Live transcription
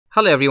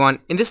Hello everyone,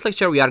 in this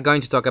lecture we are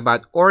going to talk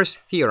about Orr's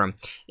theorem.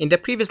 In the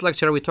previous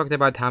lecture we talked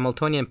about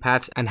Hamiltonian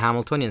paths and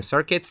Hamiltonian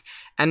circuits,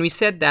 and we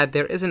said that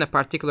there isn't a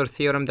particular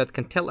theorem that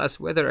can tell us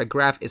whether a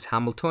graph is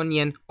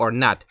Hamiltonian or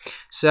not.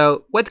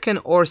 So what can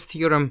Orr's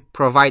theorem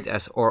provide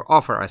us or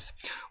offer us?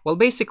 Well,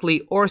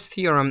 basically Orr's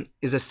theorem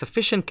is a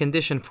sufficient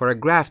condition for a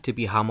graph to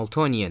be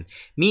Hamiltonian,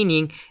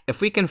 meaning if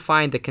we can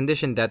find the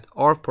condition that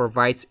Orr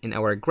provides in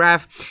our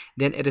graph,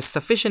 then it is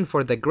sufficient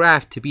for the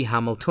graph to be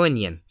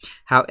Hamiltonian.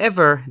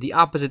 However, the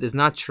opposite is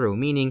not true,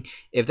 meaning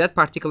if that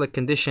particular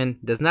condition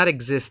does not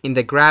exist in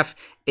the graph,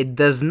 it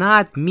does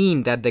not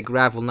mean that the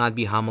graph will not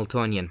be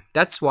Hamiltonian.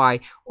 That's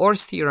why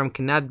Orr's theorem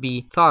cannot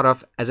be thought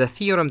of as a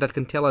theorem that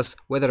can tell us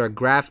whether a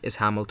graph is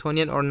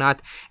Hamiltonian or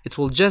not. It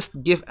will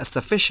just give a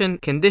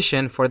sufficient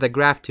condition for the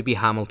graph to be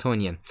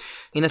Hamiltonian.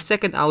 In a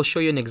second, I'll show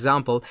you an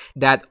example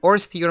that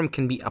Orr's theorem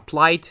can be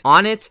applied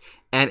on it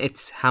and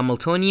it's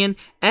Hamiltonian,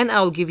 and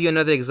I'll give you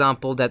another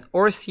example that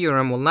Orr's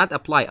theorem will not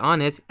apply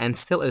on it and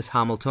still is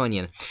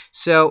Hamiltonian.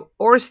 So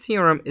Orr's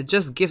theorem, it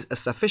just gives a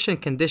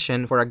sufficient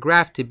condition for a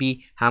graph to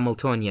be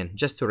Hamiltonian.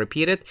 Just to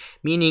repeat it,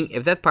 meaning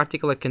if that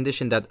particular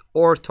condition that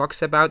Orr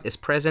talks about is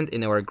present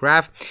in our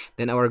graph,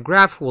 then our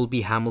graph will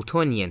be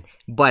Hamiltonian.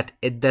 But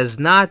it does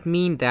not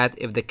mean that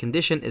if the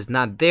condition is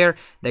not there,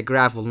 the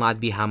graph will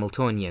not be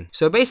Hamiltonian.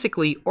 So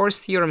basically Orr's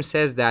theorem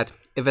says that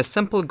if a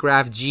simple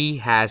graph G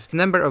has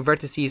number of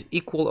vertices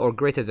equal or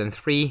greater than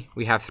 3,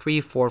 we have 3,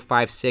 4,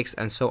 5, 6,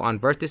 and so on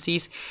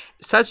vertices,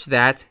 such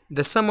that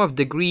the sum of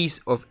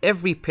degrees of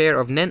every pair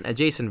of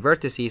non-adjacent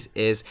vertices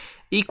is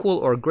equal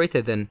or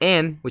greater than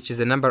n, which is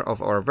the number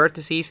of our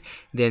vertices,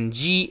 then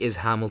G is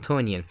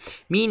Hamiltonian.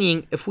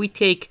 Meaning, if we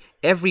take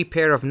every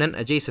pair of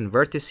non-adjacent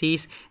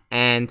vertices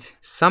and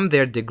sum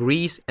their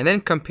degrees and then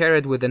compare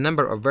it with the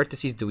number of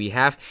vertices do we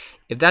have,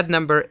 if that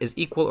number is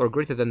equal or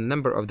greater than the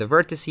number of the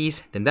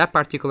vertices, then that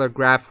particular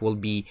graph will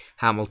be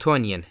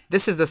Hamiltonian.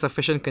 This is the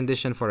sufficient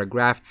condition for a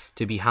graph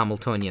to be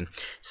Hamiltonian.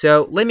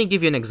 So let me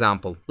give you an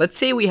example. Let's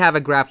say we have a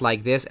graph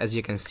like this. As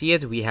you can see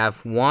it, we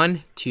have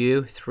 1,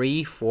 2,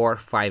 3, 4,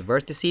 5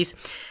 vertices.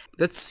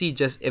 Let's see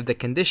just if the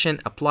condition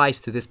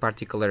applies to this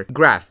particular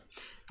graph.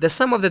 The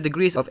sum of the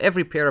degrees of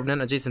every pair of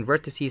non-adjacent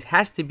vertices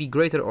has to be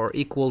greater or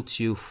equal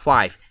to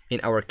 5 in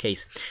our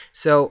case.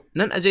 So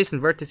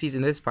non-adjacent vertices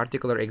in this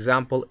particular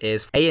example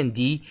is A and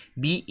D,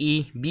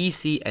 BE,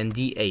 BC, and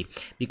DA.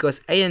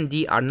 Because A and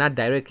D are not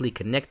directly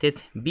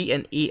connected, B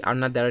and E are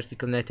not directly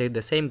connected,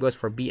 the same goes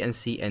for B and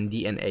C and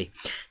D and A.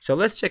 So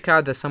let's check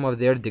out the sum of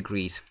their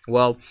degrees.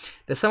 Well,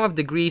 the sum of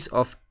degrees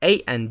of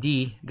A and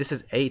D, this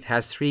is A, it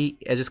has 3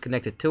 edges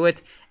connected to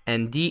it,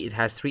 and D, it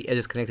has 3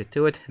 edges connected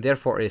to it,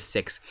 therefore it is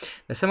 6.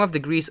 The sum of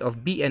degrees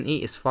of B and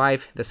E is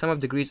 5, the sum of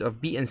degrees of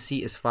B and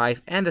C is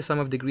 5, and the sum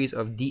of degrees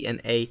of D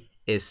and A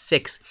is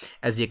 6.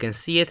 As you can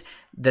see it,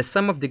 the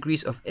sum of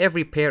degrees of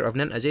every pair of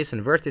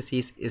non-adjacent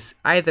vertices is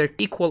either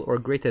equal or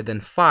greater than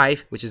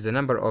 5, which is the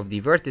number of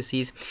the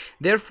vertices.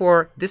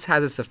 Therefore, this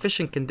has a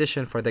sufficient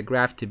condition for the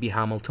graph to be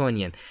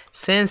Hamiltonian.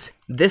 Since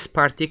this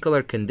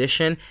particular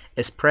condition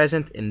is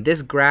present in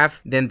this graph,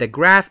 then the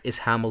graph is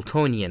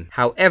Hamiltonian.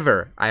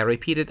 However, I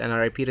repeat it and I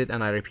repeat it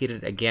and I repeat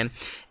it again,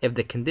 if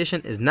the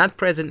condition is not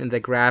present in the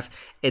graph,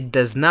 it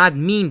does not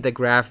mean the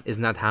graph is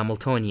not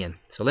Hamiltonian.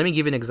 So let me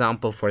give you an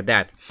example for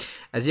that.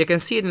 As you can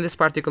see it in this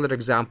particular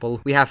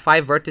example, we have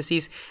 5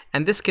 vertices,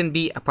 and this can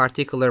be a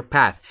particular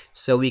path.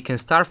 So we can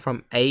start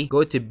from A,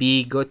 go to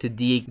B, go to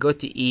D, go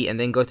to E, and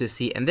then go to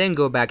C, and then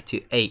go back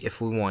to A if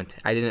we want.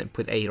 I didn't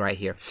put A right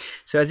here.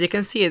 So as you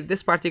can see it,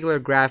 this particular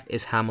graph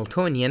is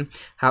Hamiltonian.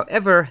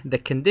 However, the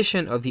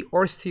condition of the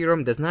Orr's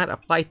theorem does not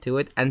apply to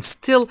it, and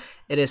still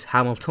it is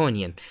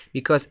Hamiltonian,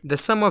 because the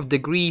sum of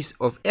degrees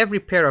of every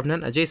pair of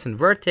non-adjacent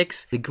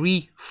vertex,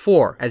 degree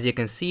 4. As you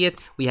can see it,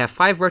 we have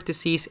 5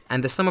 vertices,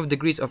 and the sum of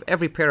degrees of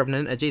every pair of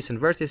non-adjacent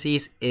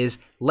vertices is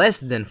less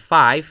than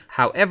 5.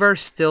 However,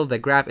 still the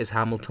graph is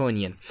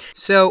Hamiltonian.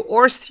 So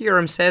Orr's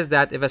theorem says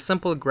that if a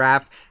simple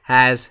graph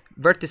has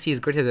vertices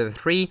greater than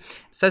 3,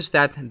 such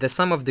that the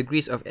sum of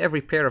degrees of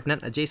every pair of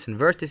non-adjacent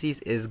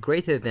vertices is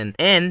greater than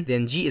n,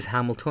 then G is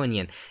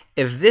Hamiltonian.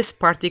 If this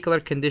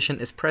particular condition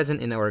is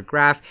present in our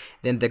graph,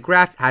 then the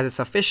graph has a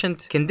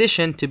sufficient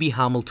condition to be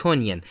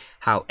Hamiltonian.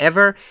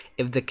 However,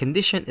 if the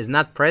condition is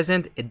not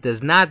present, it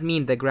does not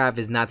mean the graph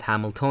is not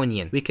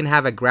Hamiltonian. We can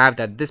have a graph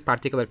that this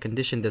particular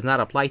condition does not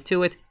apply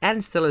to it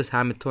and still is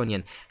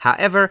Hamiltonian.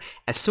 However,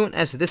 as soon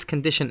as this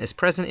condition is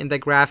present in the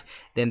graph,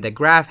 then the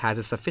graph has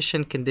a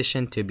sufficient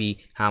condition to be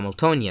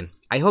Hamiltonian.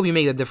 I hope you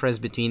make the difference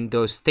between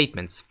those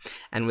statements.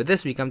 And with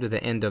this, we come to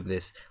the end of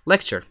this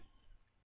lecture.